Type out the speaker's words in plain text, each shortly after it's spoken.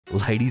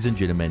Ladies and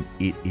gentlemen,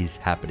 it is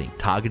happening.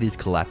 Target is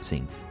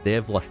collapsing. They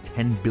have lost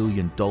 $10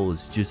 billion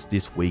just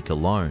this week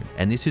alone.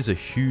 And this is a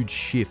huge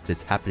shift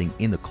that's happening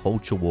in the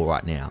culture war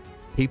right now.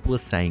 People are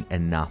saying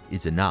enough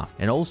is enough.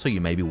 And also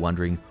you may be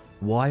wondering,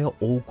 why are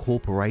all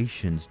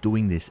corporations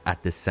doing this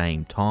at the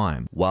same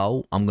time?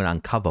 Well, I'm going to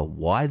uncover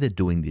why they're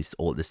doing this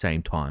all at the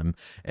same time,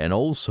 and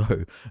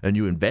also a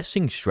new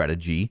investing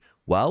strategy.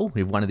 Well,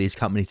 if one of these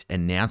companies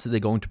announce that they're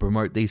going to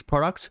promote these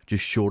products,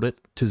 just short it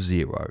to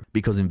zero,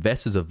 because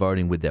investors are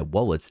voting with their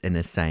wallets and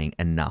they're saying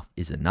enough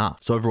is enough.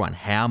 So everyone,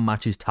 how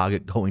much is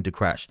Target going to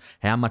crash?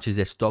 How much is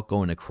their stock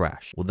going to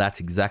crash? Well, that's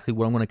exactly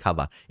what I'm going to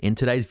cover in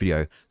today's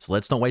video. So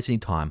let's not waste any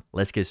time.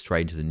 Let's get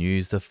straight into the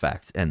news, the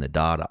facts, and the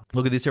data.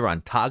 Look at this,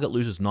 everyone. Target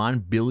loses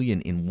 $9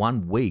 billion in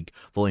 1 week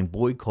following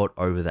boycott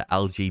over the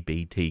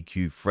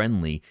LGBTQ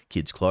friendly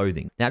kids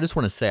clothing. Now, I just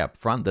want to say up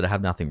front that I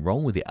have nothing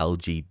wrong with the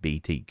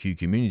LGBTQ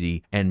community,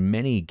 and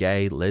many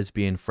gay,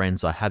 lesbian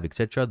friends I have,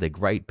 etc. They're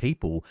great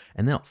people,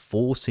 and they're not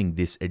forcing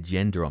this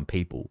agenda on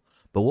people.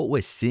 But what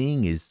we're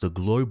seeing is the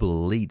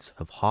global elites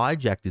have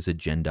hijacked this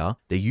agenda.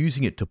 They're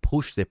using it to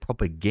push their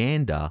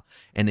propaganda,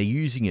 and they're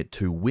using it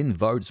to win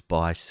votes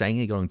by saying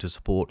they're going to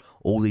support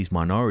all these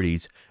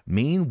minorities.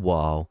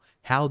 Meanwhile,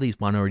 how are these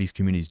minorities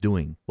communities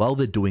doing? Well,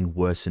 they're doing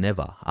worse than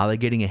ever. Are they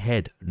getting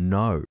ahead?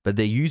 No. But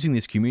they're using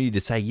this community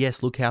to say,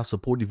 yes, look how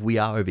supportive we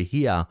are over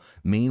here.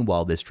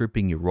 Meanwhile, they're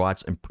stripping your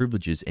rights and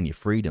privileges and your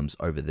freedoms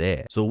over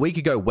there. So a week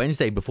ago,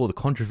 Wednesday, before the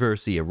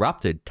controversy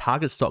erupted,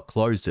 Target stock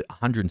closed at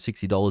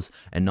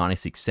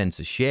 $160.96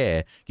 a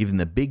share, giving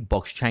the big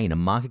box chain a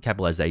market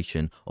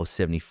capitalization of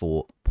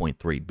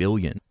 $74.3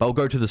 billion. But we'll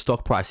go to the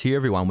stock price here,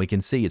 everyone. We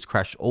can see it's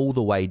crashed all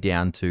the way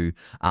down to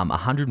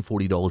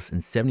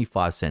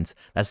 $140.75.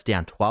 That's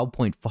down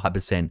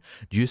 12.5%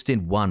 just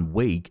in 1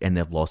 week, and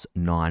they've lost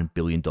 $9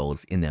 billion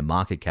in their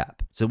market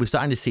cap. So we're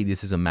starting to see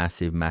this as a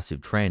massive,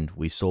 massive trend.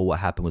 We saw what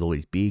happened with all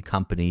these beer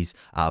companies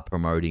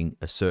promoting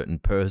a certain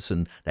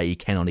person that you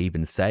cannot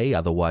even say,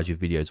 otherwise your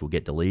videos will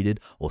get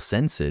deleted or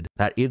censored.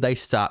 That if they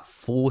start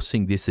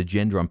forcing this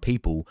agenda on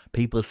people,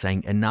 people are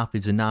saying enough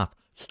is enough.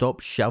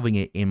 Stop shoving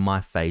it in my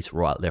face,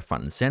 right, left,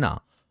 front, and center.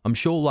 I'm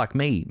sure, like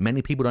me,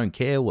 many people don't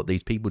care what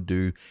these people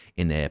do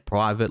in their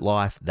private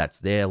life.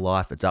 That's their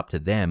life. It's up to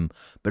them.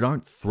 But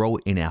don't throw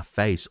it in our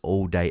face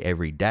all day,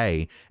 every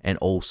day, and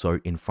also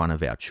in front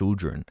of our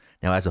children.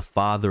 Now, as a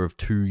father of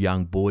 2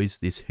 young boys,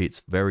 this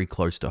hits very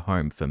close to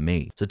home for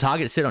me. So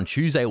Target said on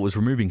Tuesday it was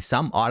removing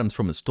some items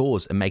from its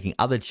stores and making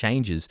other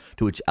changes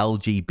to its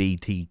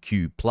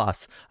LGBTQ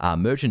plus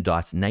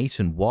merchandise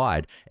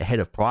nationwide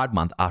ahead of Pride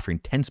Month after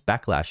intense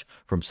backlash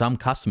from some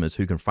customers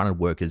who confronted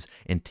workers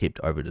and tipped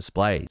over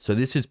displays. So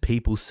this is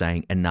people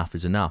saying enough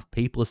is enough.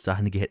 People are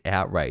starting to get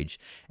outraged.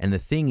 And the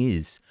thing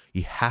is,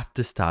 you have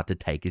to start to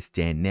take a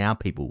stand now,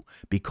 people,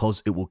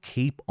 because it will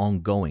keep on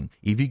going.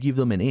 If you give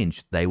them an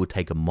inch, they will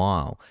take a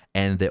mile.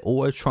 And they're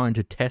always trying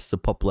to test the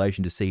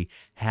population to see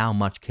how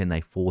much can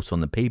they force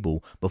on the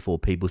people before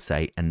people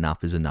say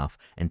enough is enough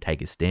and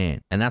take a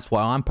stand. And that's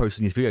why I'm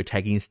posting this video,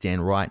 taking a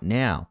stand right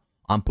now.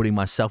 I'm putting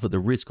myself at the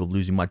risk of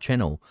losing my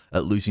channel,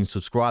 losing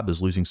subscribers,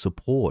 losing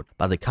support.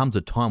 But there comes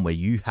a time where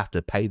you have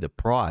to pay the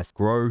price,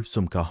 grow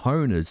some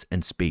cojones,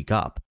 and speak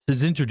up.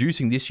 Since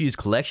introducing this year's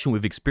collection,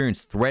 we've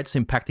experienced threats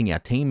impacting our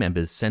team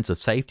members' sense of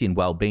safety and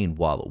well-being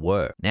while at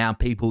work. Now,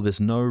 people,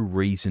 there's no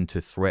reason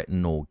to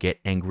threaten or get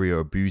angry or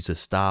abuse the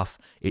staff.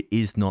 It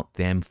is not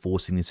them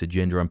forcing this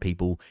agenda on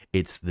people.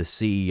 It's the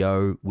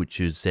CEO, which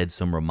has said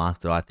some remarks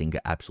that I think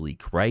are absolutely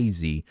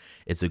crazy.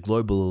 It's the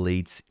global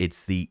elites.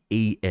 It's the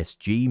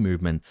ESG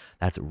movement.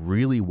 That's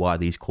really why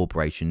these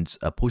corporations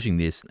are pushing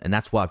this. And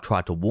that's why I've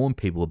tried to warn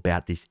people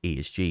about this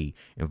ESG,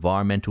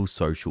 environmental,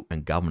 social,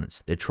 and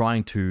governance. They're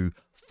trying to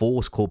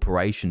force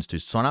corporations to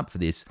sign up for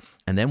this,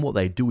 and then what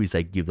they do is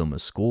they give them a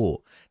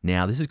score.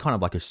 Now, this is kind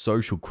of like a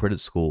social credit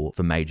score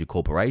for major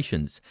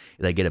corporations.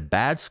 If they get a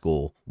bad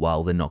score,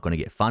 well, they're not going to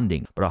get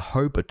funding. But I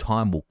hope a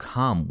time will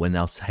come when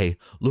they'll say,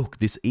 look,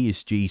 this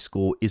ESG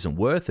score isn't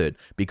worth it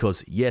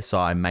because, yes,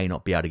 I may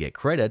not be able to get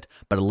credit,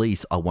 but at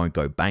least I won't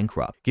go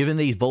bankrupt. Given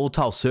these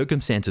volatile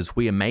circumstances,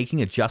 we are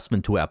making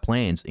adjustment to our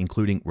plans,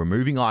 including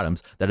removing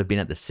items that have been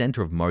at the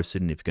center of most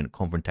significant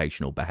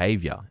confrontational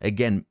behavior.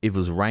 Again, if it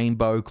was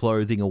rainbow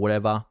clothing or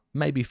whatever,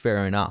 maybe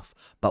fair enough,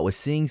 but we're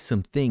seeing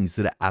some things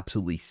that are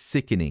absolutely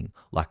sickening,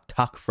 like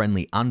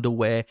tuck-friendly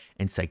underwear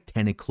and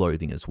satanic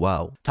clothing as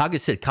well.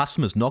 Target said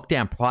customers knocked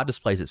down pride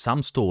displays at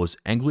some stores,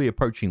 angrily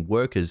approaching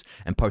workers,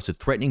 and posted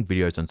threatening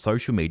videos on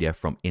social media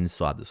from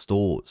inside the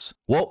stores.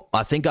 Well,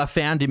 I think I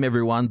found him,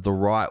 everyone, the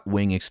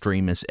right-wing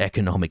extremist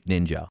economic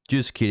ninja.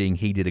 Just kidding,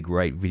 he did a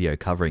great video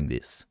covering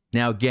this.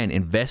 Now again,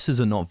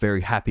 investors are not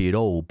very happy at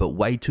all, but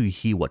wait till you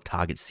hear what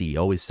Target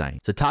CEO is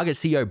saying. So Target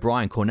CEO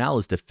Brian Cornell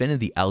has defended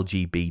the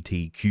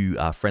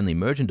LGBTQ friendly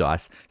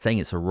merchandise, saying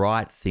it's the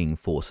right thing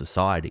for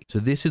society. So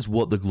this is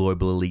what the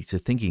global elites are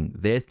thinking.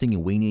 They're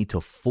thinking we need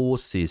to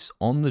force this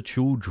on the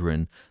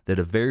children that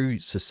are very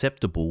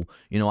susceptible.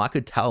 You know, I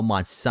could tell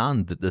my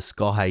son that the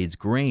sky is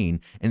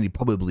green and he'd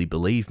probably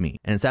believe me.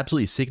 And it's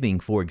absolutely sickening.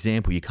 For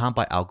example, you can't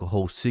buy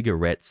alcohol,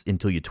 cigarettes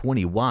until you're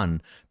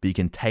 21, but you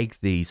can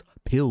take these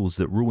pills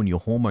that ruin your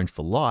hormones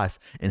for life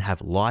and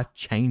have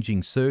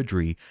life-changing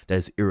surgery that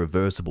is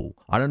irreversible.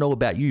 I don't know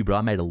about you, but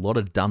I made a lot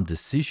of dumb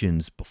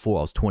decisions before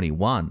I was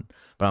 21.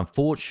 But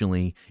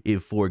unfortunately,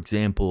 if, for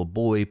example, a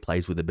boy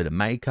plays with a bit of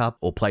makeup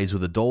or plays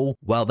with a doll,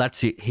 well,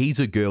 that's it. He's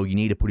a girl. You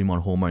need to put him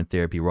on hormone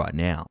therapy right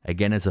now.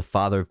 Again, as a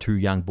father of 2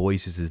 young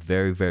boys, this is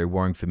very, very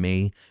worrying for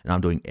me. And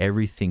I'm doing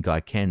everything I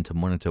can to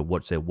monitor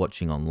what they're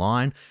watching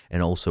online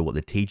and also what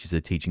the teachers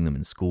are teaching them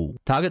in school.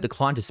 Target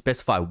declined to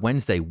specify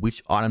Wednesday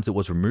which items it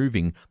was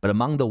removing, but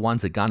among the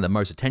ones that garnered the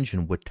most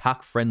attention were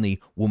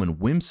tuck-friendly woman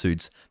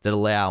swimsuits that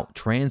allow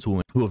trans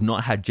women who have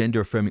not had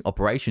gender-affirming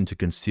operation to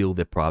conceal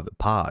their private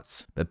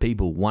parts. But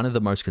people, one of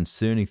the most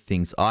concerning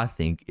things, I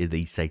think, is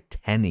these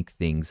satanic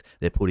things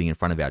they're putting in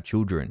front of our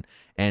children.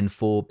 And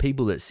for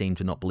people that seem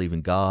to not believe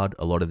in God,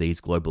 a lot of these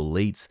global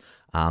elites,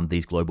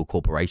 these global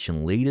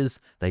corporation leaders,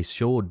 they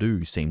sure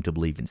do seem to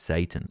believe in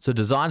Satan. So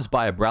Designs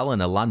by Umbrella,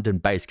 a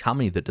London-based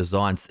company that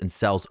designs and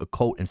sells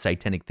occult and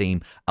satanic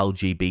themed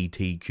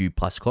LGBTQ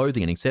plus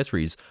clothing and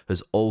accessories,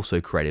 has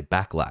also created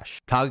backlash.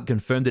 Target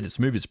confirmed that it's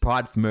moved its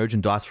pride for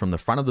merchandise from the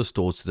front of the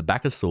stores to the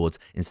back of stores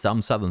in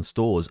some southern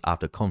stores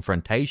after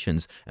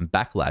confrontations and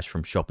backlash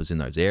from shoppers in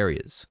those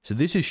areas. So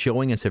this is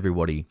showing us,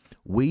 everybody,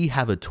 we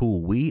have a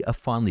tool. We are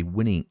finally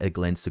winning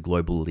against the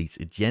global elites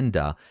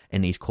agenda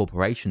and these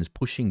corporations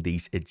pushing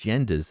these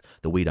agendas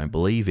that we don't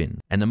believe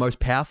in. And the most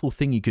powerful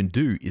thing you can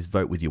do is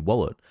vote with your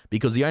wallet,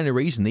 because the only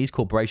reason these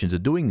corporations are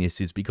doing this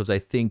is because they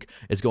think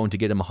it's going to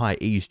get them a higher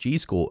ESG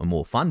score and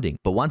more funding.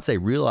 But once they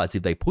realize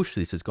if they push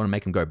this, it's going to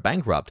make them go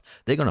bankrupt,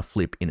 they're going to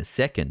flip in a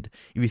second.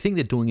 If you think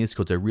they're doing this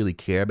because they really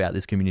care about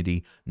this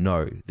community,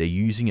 no, they're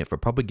using it for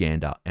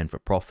propaganda and for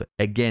profit.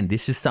 Again,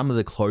 this is some of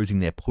the clothing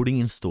they're putting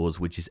in stores,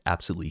 which is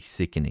absolutely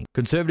sickening.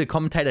 Conservative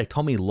commentator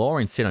Tommy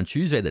Lawrence said on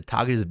Tuesday that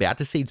Target is about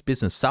to see its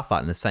business suffer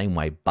in the same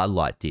way Bud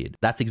Light did.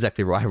 That's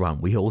exactly right,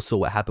 Ron. We all saw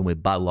what happened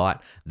with Bud Light.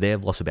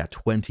 They've lost about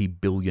 $20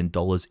 billion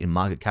in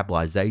market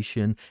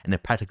capitalization, and they're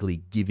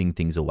practically giving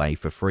things away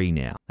for free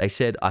now. They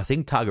said, I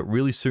think Target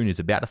really soon is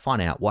about to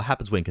find out what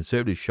happens when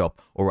conservatives shop,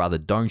 or rather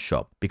don't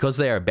shop. Because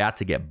they are about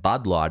to get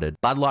Bud Lighted,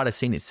 Bud Light has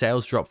seen its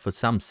sales drop for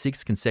some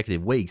 6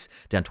 consecutive weeks,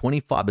 down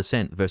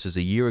 25% versus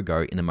a year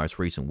ago in the most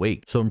recent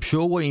week. So I'm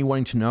sure what you're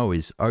wanting to know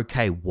is,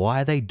 okay,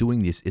 why are they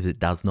doing this if it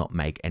does not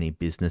make any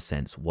business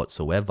sense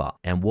whatsoever?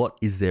 And what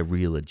is their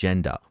real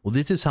agenda? Well,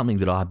 this is something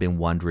that I've been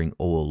wondering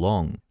all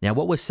along. Now,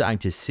 what we're starting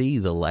to see,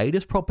 the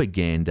latest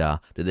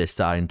propaganda that they're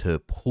starting to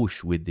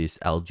push with this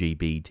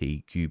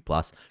LGBTQ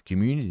plus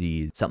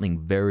community is something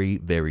very,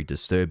 very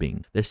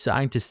disturbing. They're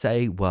starting to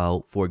say,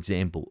 well, for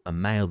example, a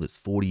male that's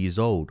 40 years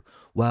old,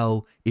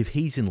 well, if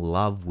he's in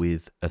love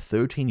with a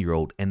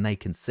 13-year-old and they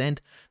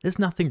consent, there's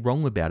nothing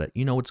wrong about it.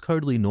 You know, it's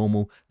totally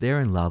normal. They're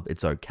in love.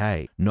 It's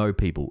okay. No,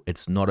 people,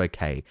 it's not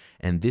okay.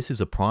 And this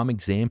is a prime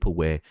example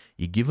where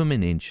you give them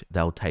an inch,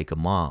 they'll take a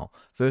mile.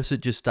 First,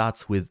 it just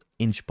starts with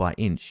inch by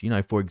inch. You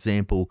know, for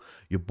example,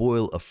 you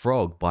boil a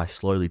frog by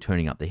slowly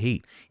turning up the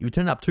heat. If you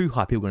turn it up too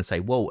high, people are going to say,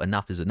 whoa,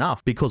 enough is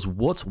enough. Because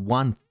what's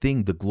one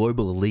thing the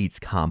global elites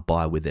can't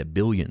buy with their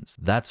billions?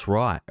 That's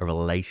right, a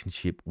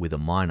relationship with a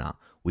minor.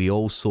 We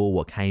all saw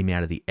what came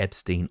out of the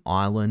Epstein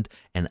Island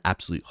and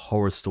absolute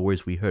horror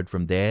stories we heard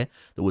from there.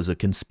 There was a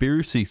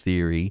conspiracy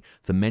theory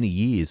for many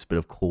years, but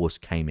of course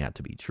came out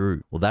to be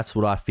true. Well, that's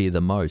what I fear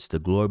the most, the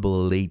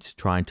global elites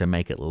trying to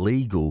make it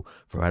legal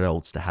for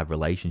adults to have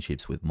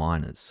relationships with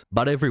minors.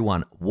 But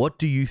everyone, what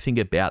do you think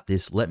about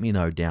this? Let me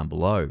know down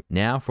below.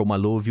 Now, for all my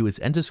loyal viewers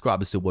and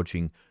subscribers still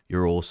watching,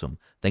 you're awesome.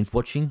 Thanks for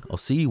watching. I'll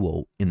see you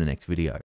all in the next video.